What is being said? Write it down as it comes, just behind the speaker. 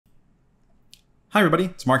Hi everybody,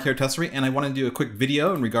 it's Mark here at TSLA, and I want to do a quick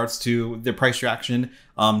video in regards to the price reaction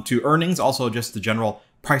to earnings, also just the general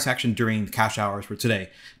price action during the cash hours for today.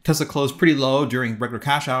 Tesla closed pretty low during regular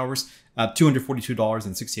cash hours at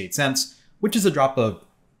 $242.68, which is a drop of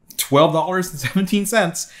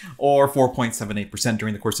 $12.17 or 4.78%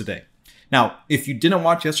 during the course of the day. Now, if you didn't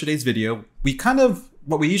watch yesterday's video,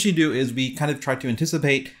 what we usually do is we kind of try to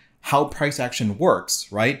anticipate how price action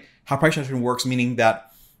works, right? How price action works, meaning that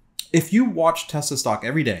if you watch Tesla stock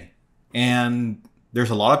every day, and there's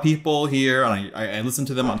a lot of people here, and I listen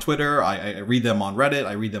to them on Twitter, I read them on Reddit,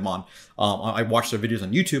 I read them on, I watch their videos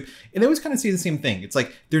on YouTube, and they always kind of say the same thing. It's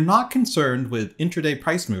like they're not concerned with intraday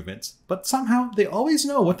price movements, but somehow they always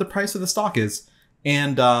know what the price of the stock is,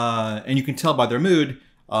 and you can tell by their mood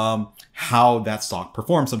how that stock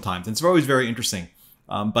performs sometimes. And it's always very interesting.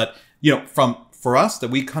 But you know, for us, that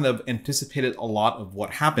we kind of anticipated a lot of what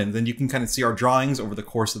happens, and you can kind of see our drawings over the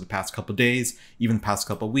course of the past couple of days, even the past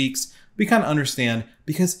couple of weeks. We kind of understand,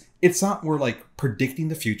 because it's not we're like predicting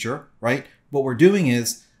the future, right? What we're doing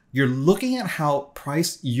is you're looking at how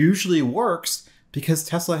price usually works, because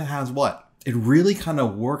Tesla has what? It really kind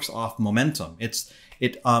of works off momentum.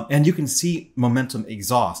 And you can see momentum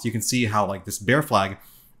exhaust. You can see how like this bear flag,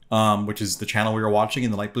 which is the channel we were watching in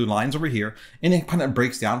the light blue lines over here, and it kind of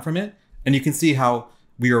breaks down from it. And you can see how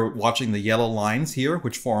we are watching the yellow lines here,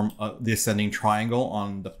 which form the ascending triangle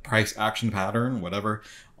on the price action pattern, whatever,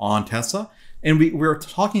 on Tesla. And we're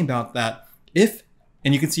talking about that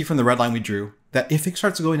and you can see from the red line we drew, that if it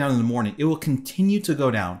starts going down in the morning, it will continue to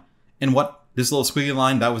go down. And what this little squiggly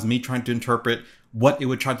line, that was me trying to interpret what it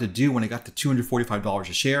would try to do when it got to $245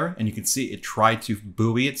 a share. And you can see it tried to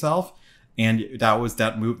buoy itself. And that was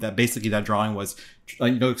that move, that basically that drawing was,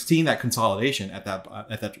 seeing that consolidation at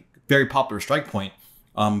that very popular strike point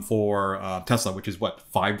for Tesla, which is what,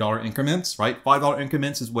 $5 increments, right? $5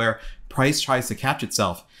 increments is where price tries to catch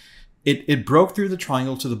itself. It broke through the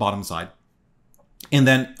triangle to the bottom side, and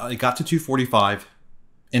then it got to 245,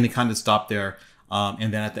 and it kind of stopped there.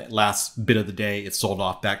 And then at the last bit of the day, it sold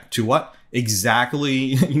off back to what?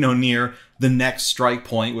 Exactly, near the next strike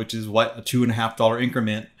point, which is what, a $2.50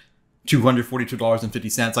 increment,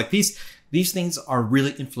 $242.50. Like these things are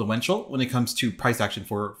really influential when it comes to price action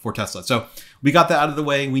for Tesla. So we got that out of the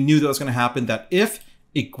way. We knew that was going to happen, that if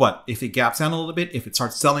it gaps down a little bit, if it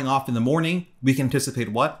starts selling off in the morning, we can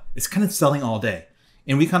anticipate what? It's kind of selling all day.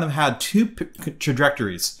 And we kind of had two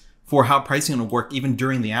trajectories for how pricing will work even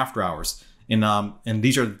during the after hours. And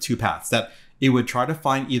these are the two paths, that it would try to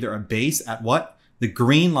find either a base at what? The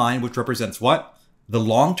green line, which represents what? The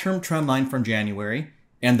long-term trend line from January.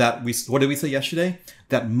 And that what did we say yesterday?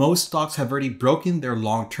 That most stocks have already broken their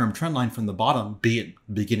long-term trend line from the bottom, be it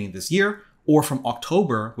beginning of this year or from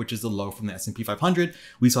October, which is the low from the S&P 500.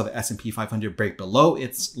 We saw the S&P 500 break below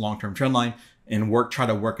its long-term trend line and try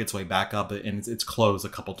to work its way back up. And it's closed a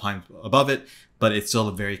couple times above it, but it's still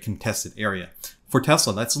a very contested area. For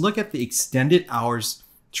Tesla, let's look at the extended hours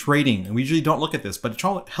trading. And we usually don't look at this, but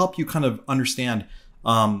to help you kind of understand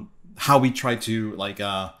how we try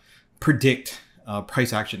to predict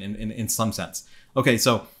price action in some sense. Okay,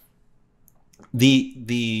 so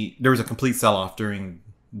there was a complete sell-off during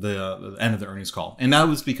the end of the earnings call, and that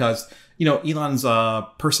was because Elon's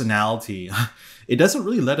personality, it doesn't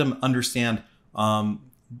really let him understand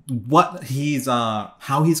what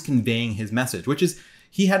how he's conveying his message, which is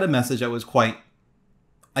he had a message that was quite,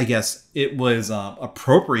 I guess it was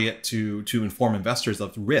appropriate to inform investors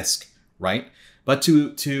of risk, right? But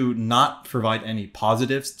to not provide any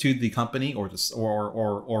positives to the company or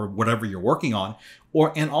whatever you're working on,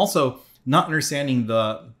 and also not understanding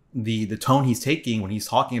the tone he's taking when he's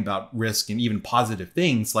talking about risk and even positive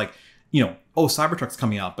things like, oh, Cybertruck's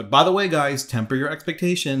coming out, but by the way, guys, temper your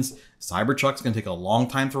expectations. Cybertruck's going to take a long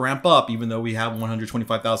time to ramp up, even though we have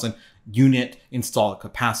 125,000 unit installed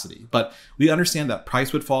capacity. But we understand that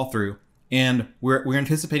price would fall through. And we're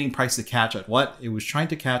anticipating price to catch at what? It was trying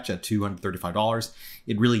to catch at $235.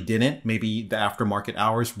 It really didn't. Maybe the aftermarket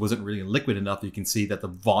hours wasn't really liquid enough. You can see that the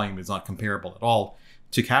volume is not comparable at all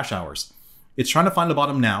to cash hours. It's trying to find the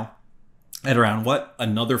bottom now at around what?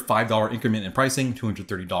 Another $5 increment in pricing,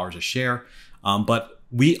 $230 a share. But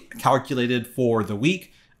we calculated for the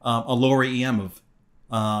week a lower EM of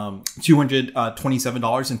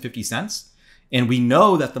 $227.50. And we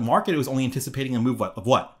know that the market was only anticipating a move of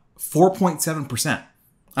what? 4.7%.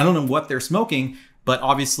 I don't know what they're smoking, but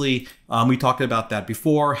obviously we talked about that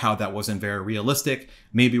before, how that wasn't very realistic.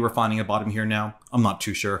 Maybe we're finding a bottom here now. I'm not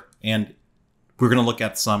too sure. And we're going to look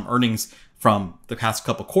at some earnings from the past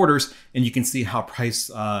couple quarters, and you can see how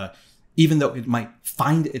price, even though it might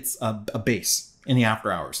find its a base in the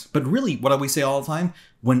after hours, but really what we say all the time,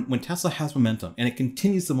 when Tesla has momentum and it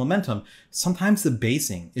continues the momentum, sometimes the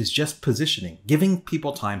basing is just positioning, giving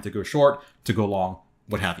people time to go short, to go long,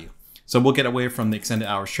 what have you. So we'll get away from the extended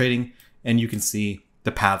hours trading, and you can see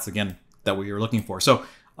the paths again that we were looking for. So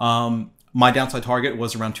my downside target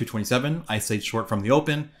was around 227. I stayed short from the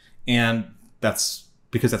open, and that's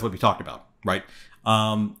because that's what we talked about, right?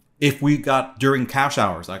 If we got during cash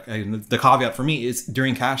hours, the caveat for me is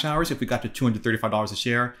during cash hours, if we got to $235 a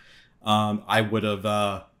share, I would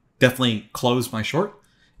have definitely closed my short,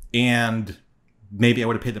 and maybe I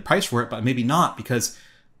would have paid the price for it, but maybe not, because,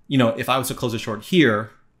 you know, if I was to close a short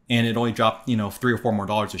here and it only dropped, you know, $3 or $4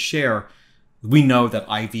 more a share, we know that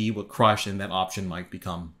IV will crush and that option might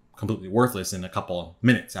become completely worthless in a couple of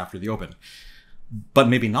minutes after the open. But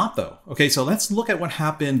maybe not though. Okay, so let's look at what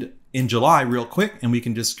happened in July real quick, and we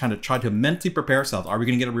can just kind of try to mentally prepare ourselves. Are we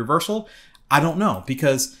going to get a reversal? I don't know,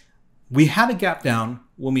 because we had a gap down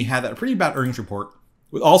when we had that pretty bad earnings report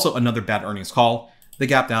with also another bad earnings call. The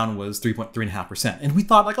gap down was 3.5%. And we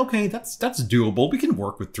thought like, okay, that's doable. We can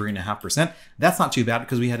work with 3.5%. That's not too bad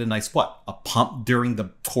because we had a nice, a pump during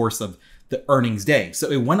the course of the earnings day. So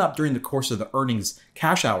it went up during the course of the earnings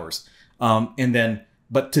cash hours.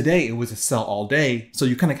 But today it was a sell all day. So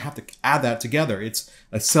you kind of have to add that together. It's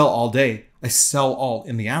a sell all day, a sell all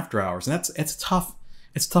in the after hours. And it's tough.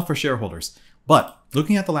 It's tough for shareholders. But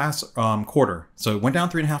looking at the last quarter, so it went down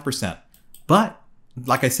 3.5%. But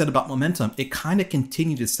like I said about momentum, it kind of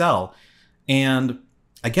continued to sell. And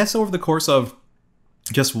I guess over the course of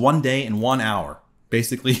just 1 day and 1 hour,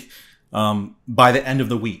 basically by the end of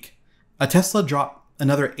the week, a Tesla dropped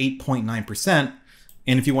another 8.9%.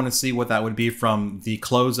 And if you want to see what that would be from the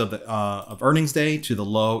close of the of earnings day to the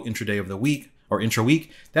low intraday of the week or intra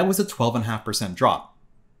week, that was a 12.5% drop.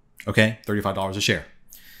 Okay, $35 a share.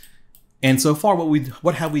 And so far,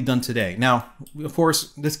 what have we done today? Now, of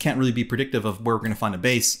course, this can't really be predictive of where we're going to find a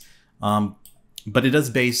base, but it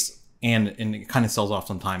does base and it kind of sells off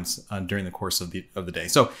sometimes during the course of the day.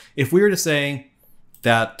 So if we were to say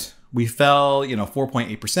that we fell,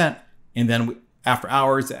 4.8%, and then after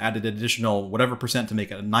hours, added an additional whatever percent to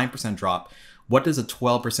make it a 9% drop. What does a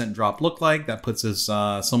 12% drop look like? That puts us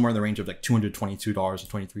somewhere in the range of like $222 or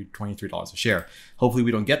 $23 a share. Hopefully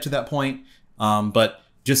we don't get to that point. But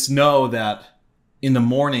just know that in the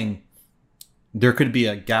morning, there could be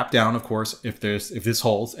a gap down, of course, if this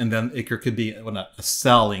holds, and then it could be a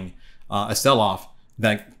sell-off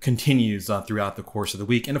that continues throughout the course of the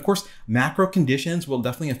week. And of course, macro conditions will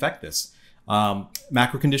definitely affect this.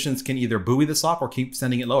 Macro conditions can either buoy this up or keep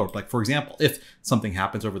sending it lower. Like, for example, if something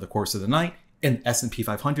happens over the course of the night and S&P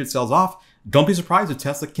 500 sells off, don't be surprised if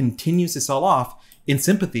Tesla continues to sell off in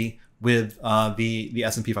sympathy with the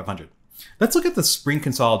S&P 500. Let's look at the spring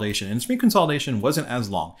consolidation. And spring consolidation wasn't as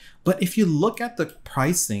long, but if you look at the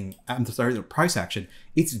the price action,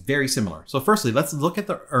 it's very similar. So firstly, let's look at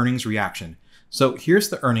the earnings reaction. So here's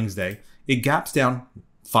the earnings day. It gaps down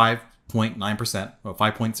 5.9% or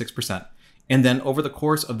 5.6%. And then over the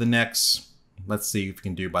course of the next, let's see if we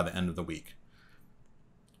can do by the end of the week.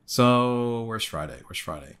 So where's Friday?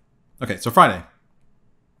 Okay, so Friday,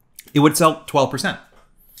 it would sell 12%.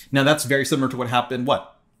 Now that's very similar to what happened,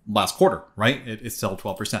 last quarter, right? It sold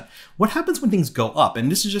 12%. What happens when things go up?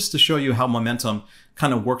 And this is just to show you how momentum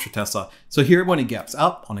kind of works for Tesla. So here, when it gaps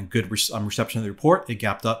up on a good reception of the report, it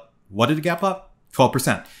gapped up. What did it gap up?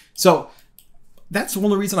 12%. So that's one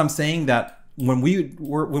of the reasons I'm saying that when we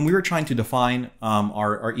were trying to define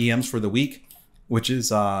our EMs for the week, which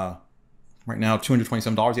is right now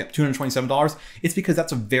 $227. Yeah, $227. It's because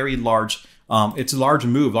that's a very large, it's a large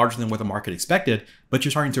move, larger than what the market expected. But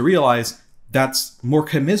you're starting to realize that's more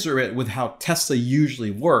commensurate with how Tesla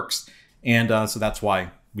usually works, and so that's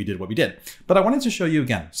why we did what we did. But I wanted to show you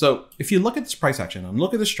again. So if you look at this price action and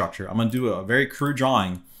look at the structure, I'm going to do a very crude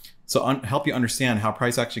drawing. So help you understand how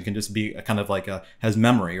price action can just be a kind of like has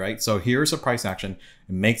memory, right? So here's a price action.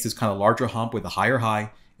 It makes this kind of larger hump with a higher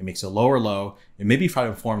high. It makes a lower low. It maybe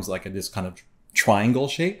forms like this kind of triangle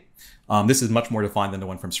shape. This is much more defined than the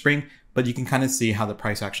one from spring, but you can kind of see how the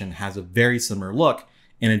price action has a very similar look,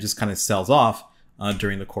 and it just kind of sells off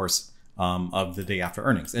during the course of the day after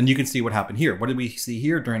earnings. And you can see what happened here. What did we see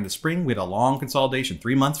here during the spring? We had a long consolidation,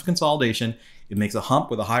 3 months of consolidation. It makes a hump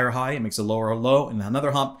with a higher high. It makes a lower low and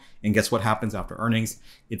another hump. And guess what happens after earnings?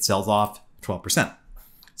 It sells off 12%.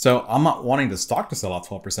 So I'm not wanting the stock to sell off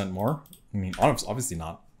 12% more. I mean, obviously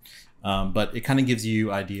not. But it kind of gives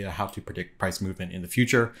you idea how to predict price movement in the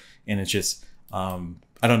future. And it's just, I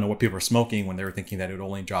don't know what people are smoking when they were thinking that it would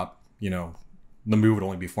only drop, the move would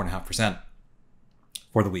only be 4.5%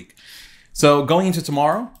 for the week. So going into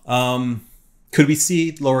tomorrow, could we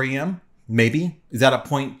see lower EM? Maybe. Is that a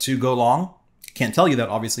point to go long? Can't tell you that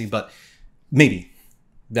obviously, but maybe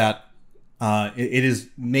that it is,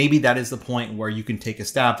 maybe that is the point where you can take a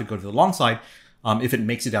stab to go to the long side if it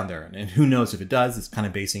makes it down there. And who knows if it does. It's kind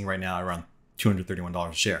of basing right now around $231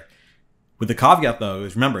 a share. With the caveat though,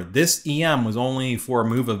 is remember, this EM was only for a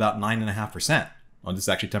move of about 9.5%. Oh, this is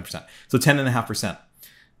actually 10%. So 10.5%.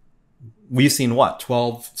 We've seen what,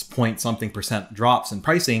 12 point something percent drops in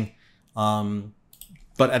pricing.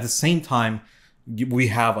 But at the same time, we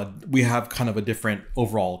have kind of a different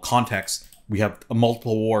overall context. We have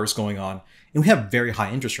multiple wars going on, and we have very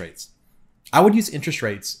high interest rates. I would use interest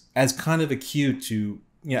rates as kind of a cue to,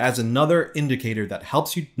 as another indicator that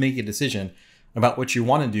helps you make a decision about what you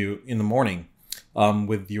want to do in the morning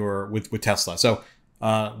with Tesla. So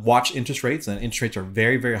watch interest rates, and interest rates are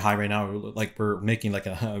very, very high right now. Like we're making like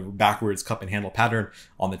a backwards cup and handle pattern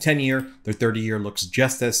on the 10-year. The 30-year looks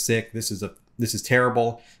just as sick. This is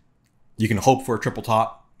terrible. You can hope for a triple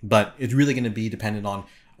top, but it's really going to be dependent on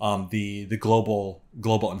the global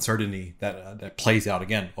uncertainty that plays out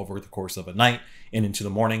again over the course of a night and into the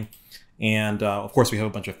morning. And of course, we have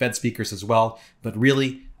a bunch of Fed speakers as well. But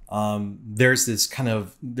really, there's this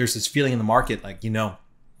feeling in the market like,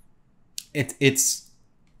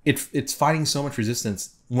 it's fighting so much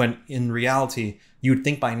resistance, when in reality you would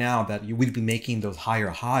think by now that we'd be making those higher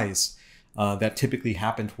highs that typically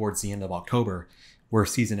happen towards the end of October, where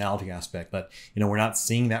seasonality aspect. But we're not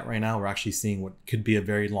seeing that right now. We're actually seeing what could be a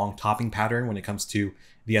very long topping pattern when it comes to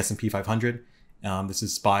the S&P 500. This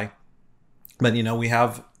is SPY. But we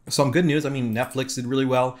have some good news. I mean, Netflix did really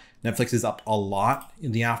well. Netflix is up a lot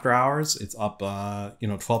in the after hours. It's up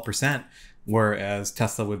 12%, whereas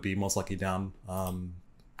Tesla would be most likely down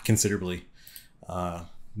considerably.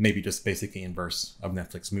 Maybe just basically inverse of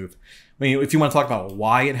Netflix move. I mean, if you want to talk about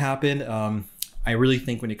why it happened, I really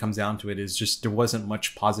think when it comes down to it is just there wasn't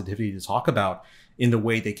much positivity to talk about in the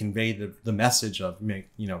way they conveyed the message of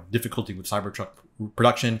difficulty with Cybertruck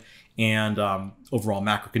production and overall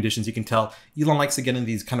macro conditions. You can tell Elon likes to get in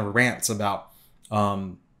these kind of rants about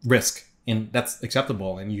risk, and that's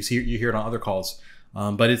acceptable, and you hear it on other calls,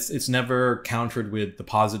 but it's never countered with the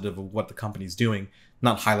positive of what the company's doing.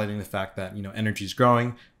 Not highlighting the fact that energy is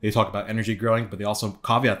growing. They talk about energy growing, but they also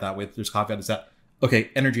caveat that with, there's caveat is that, okay,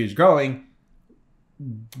 energy is growing,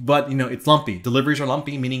 but it's lumpy. Deliveries are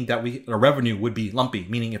lumpy, meaning that our revenue would be lumpy,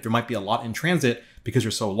 meaning if there might be a lot in transit because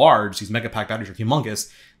they're so large, these mega pack batteries are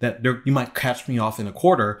humongous, that you might catch me off in a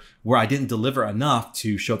quarter where I didn't deliver enough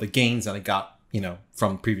to show the gains that I got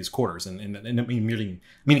from previous quarters, and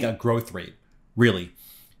meaning a growth rate really.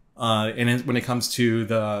 And when it comes to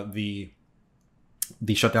the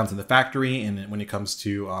shutdowns in the factory, and when it comes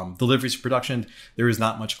to deliveries to production, there is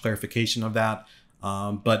not much clarification of that.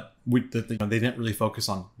 But they didn't really focus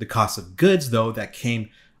on the cost of goods, though, that came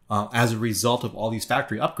as a result of all these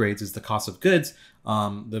factory upgrades. Is the cost of goods,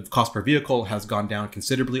 the cost per vehicle has gone down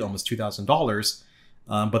considerably, almost $2,000.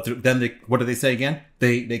 But then what do they say again?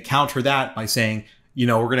 They counter that by saying, we're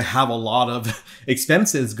going to have a lot of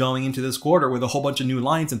expenses going into this quarter with a whole bunch of new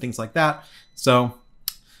lines and things like that. So,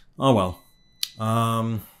 oh well.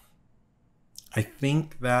 I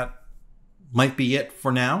think that might be it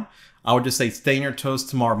for now. I would just say stay on your toes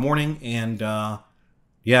tomorrow morning. And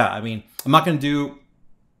yeah, I mean, I'm not going to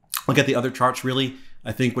look at the other charts really.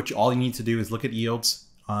 I think all you need to do is look at yields.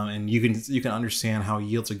 And you can understand how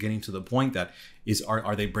yields are getting to the point that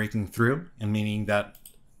are they breaking through, and meaning that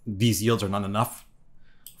these yields are not enough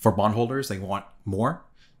for bondholders. They want more.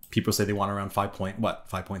 People say they want around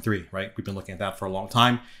 5.3, right? We've been looking at that for a long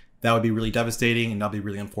time. That would be really devastating, and that'll be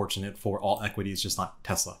really unfortunate for all equities, just not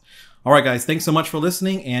Tesla. All right, guys, thanks so much for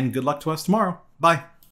listening, and good luck to us tomorrow. Bye.